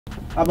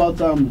about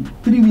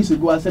 3 weeks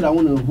ago, I said I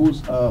want to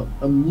host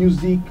a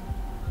music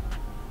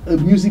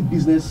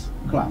business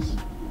class,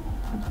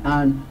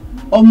 and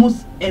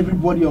almost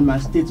everybody on my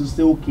status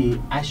say,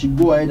 okay, I should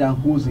go ahead and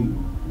host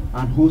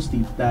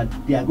it, that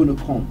they are going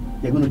to come,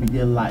 they're going to be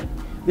there live.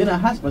 Then I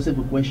asked myself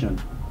a question: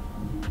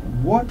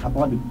 what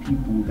about the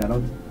people that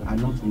are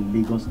not in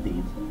Lagos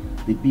State,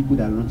 the people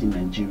that are not in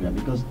Nigeria?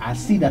 Because I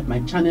see that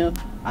my channel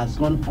has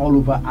gone all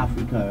over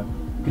Africa: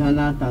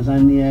 Ghana,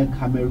 Tanzania,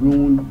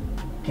 Cameroon,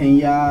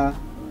 Kenya,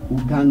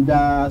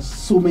 Uganda,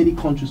 so many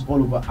countries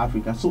all over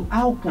Africa. So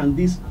how can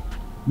this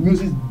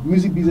music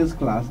business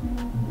class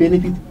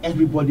benefit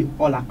everybody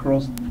all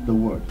across the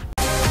world?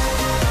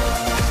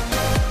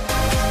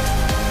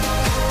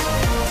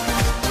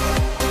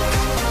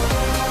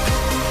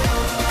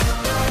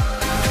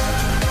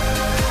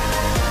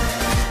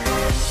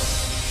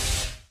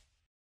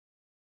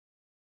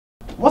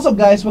 What's up,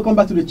 guys? Welcome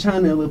back to the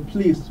channel, a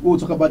place where we'll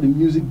talk about the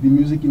music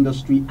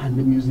industry and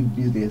the music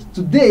business.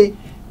 Today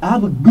I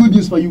have a good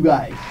news for you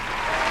guys.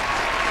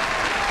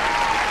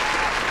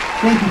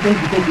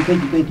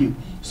 Thank you.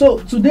 So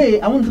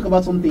today I want to talk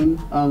about something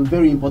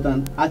very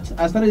important. I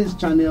started this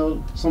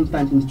channel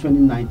sometime in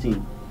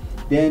 2019.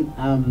 Then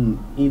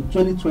in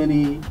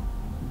 2020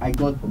 I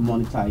got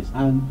monetized,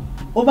 and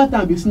over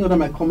time you've seen under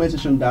my comment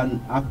section that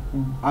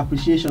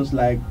appreciations,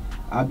 like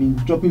I've been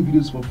dropping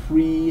videos for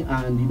free,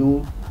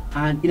 and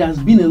and it has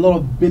been a lot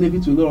of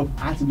benefit to a lot of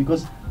artists,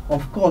 because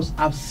of course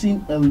I've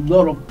seen a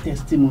lot of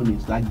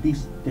testimonies like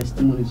these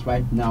testimonies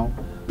right now.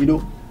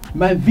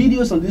 My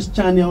videos on this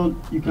channel,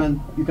 you can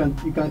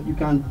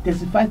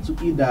testify to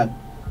it that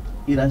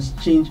it has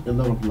changed a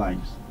lot of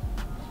lives.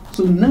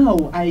 So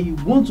now I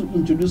want to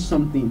introduce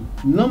something.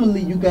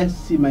 Normally you guys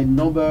see my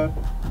number,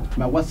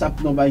 my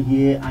WhatsApp number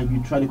here, and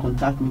you try to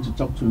contact me to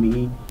talk to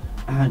me,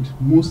 and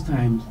most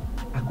times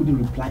I couldn't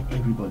reply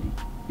everybody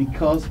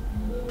because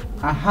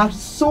I have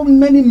so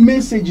many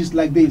messages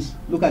like this.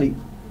 Look at it.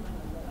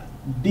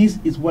 This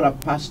is what I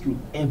pass through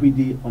every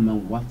day on my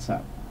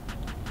WhatsApp.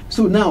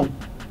 So now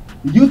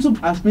YouTube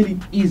has made it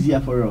easier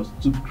for us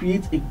to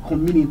create a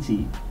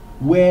community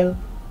where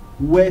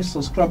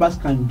subscribers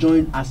can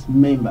join as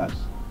members.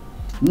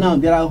 Now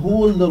there are a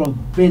whole lot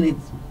of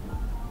benefits.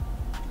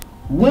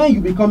 When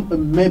you become a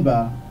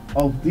member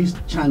of this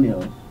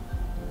channel,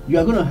 you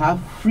are going to have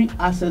free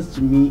access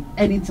to me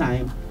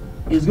anytime.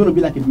 It's going to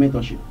be like a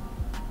mentorship.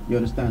 You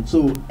understand?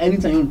 So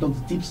anytime you want to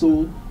talk to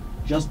Teepsoul,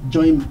 just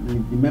join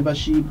the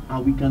membership,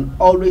 and we can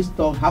always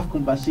talk, have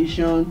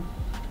conversation.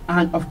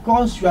 And of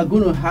course you are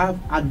going to have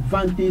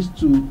advantage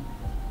to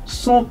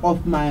some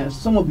of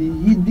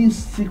the hidden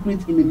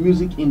secrets in the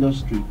music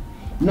industry.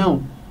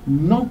 Now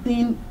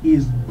nothing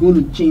is going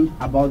to change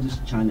about this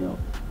channel.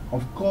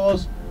 Of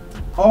course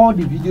all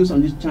the videos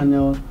on this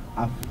channel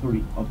are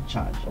free of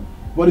charge,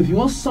 but if you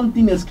want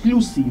something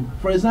exclusive,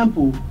 for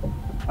example,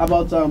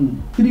 about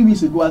 3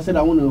 weeks ago I said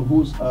I want to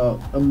host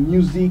a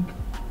music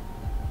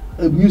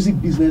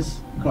business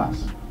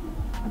class,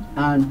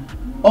 and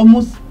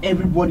almost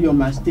everybody on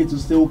my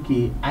status say,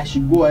 okay, I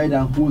should go ahead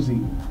and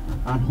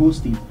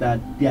host it, that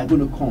they are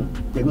going to come,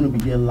 they're going to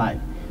be there live.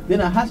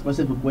 Then I asked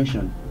myself a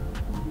question: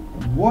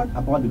 what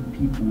about the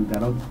people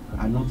that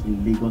are not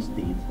in Lagos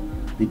State,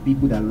 the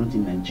people that are not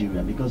in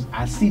Nigeria? Because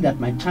I see that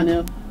my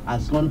channel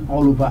has gone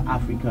all over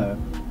Africa: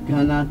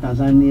 Ghana,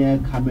 Tanzania,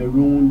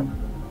 Cameroon,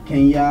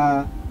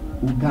 Kenya,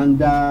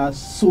 Uganda,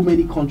 so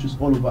many countries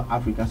all over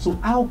Africa. So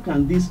how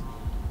can this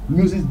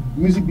music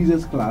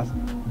business class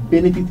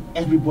benefit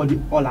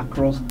everybody all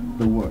across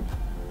the world?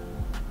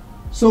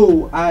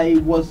 So I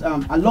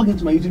logged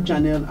into my YouTube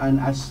channel, and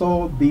I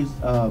saw this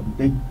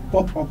they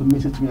pop up a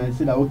message to me, and I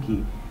said that,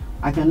 okay,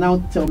 I can now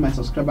tell my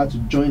subscriber to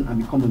join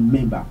and become a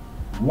member.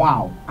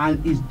 Wow.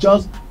 And it's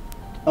just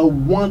a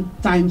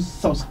one-time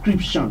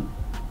subscription.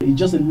 It's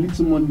just a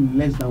little money,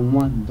 less than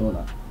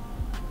 $1.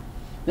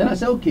 Then I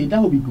said, okay,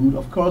 that would be good.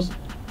 Of course,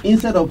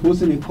 instead of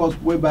hosting a course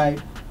whereby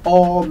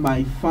all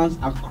my fans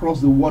across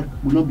the world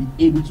will not be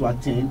able to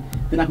attend,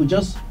 then I could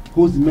just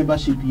host the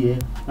membership here,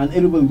 and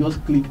everybody will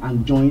just click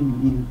and join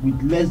in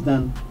with less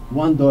than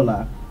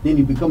 $1. Then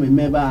you become a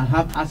member and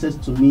have access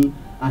to me,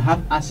 and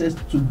have access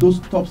to those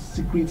top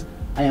secrets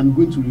I am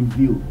going to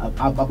reveal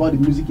about the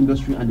music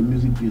industry and the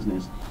music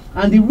business.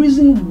 And the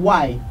reason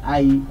why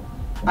I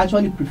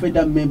actually prefer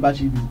that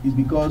membership is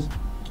because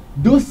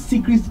those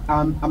secrets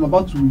I'm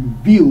about to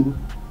reveal,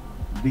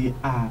 they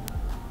are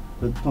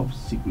the top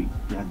secret.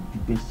 They are the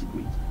best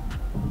secret.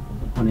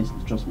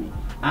 Honestly, trust me.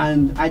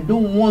 And I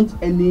don't want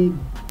anyone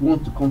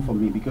to come for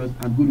me, because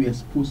I'm going to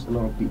expose a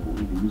lot of people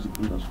in the music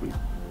industry.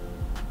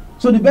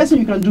 So the best thing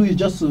you can do is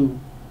just to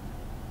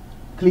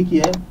click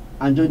here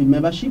and join the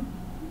membership.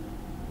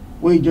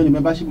 When you join the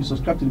membership, you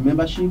subscribe to the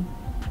membership.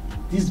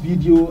 This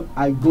video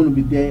are going to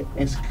be there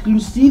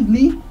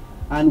exclusively,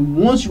 and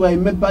once you are a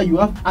member, you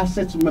have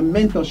access to my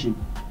mentorship,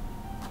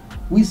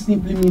 which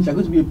simply means you're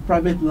going to be a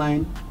private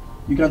line.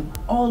 You can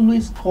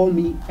always call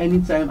me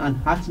anytime and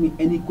ask me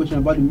any question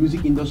about the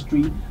music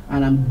industry,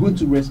 and I'm going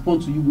to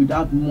respond to you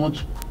without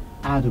much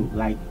ado,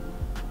 like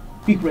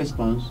quick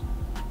response,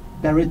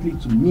 directly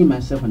to me,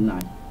 myself, and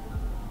I.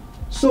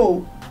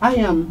 So I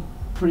am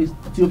Prince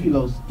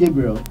Theophilus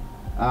Gabriel.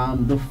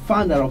 I'm the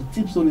founder of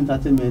Teepsoul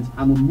Entertainment.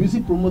 I'm a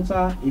music promoter,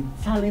 a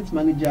talent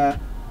manager,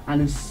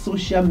 and a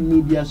social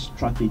media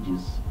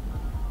strategist.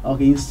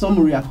 Okay, in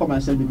summary, I call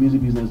myself the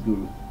music business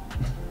guru.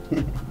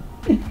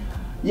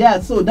 Yeah,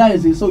 so that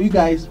is it. So you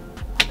guys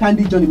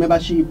kindly join the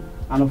membership,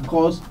 and of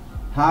course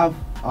have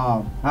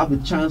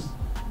the chance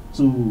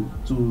to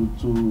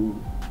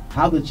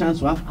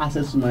have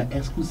access to my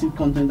exclusive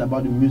content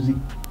about the music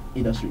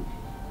industry.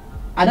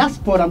 At that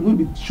spot, I'm going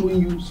to be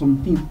showing you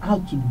some things, how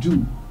to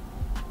do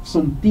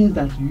some things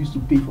that you used to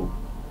pay for.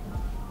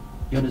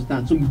 You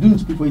understand? So you don't need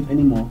to pay for it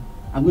anymore.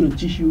 I'm going to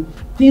teach you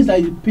things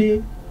that you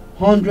pay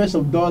hundreds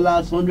of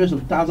dollars, hundreds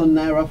of thousand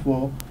naira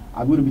for.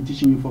 I'm going to be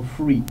teaching you for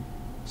free.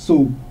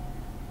 So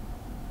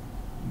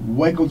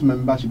welcome to my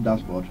membership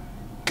dashboard.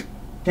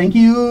 Thank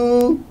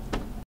you.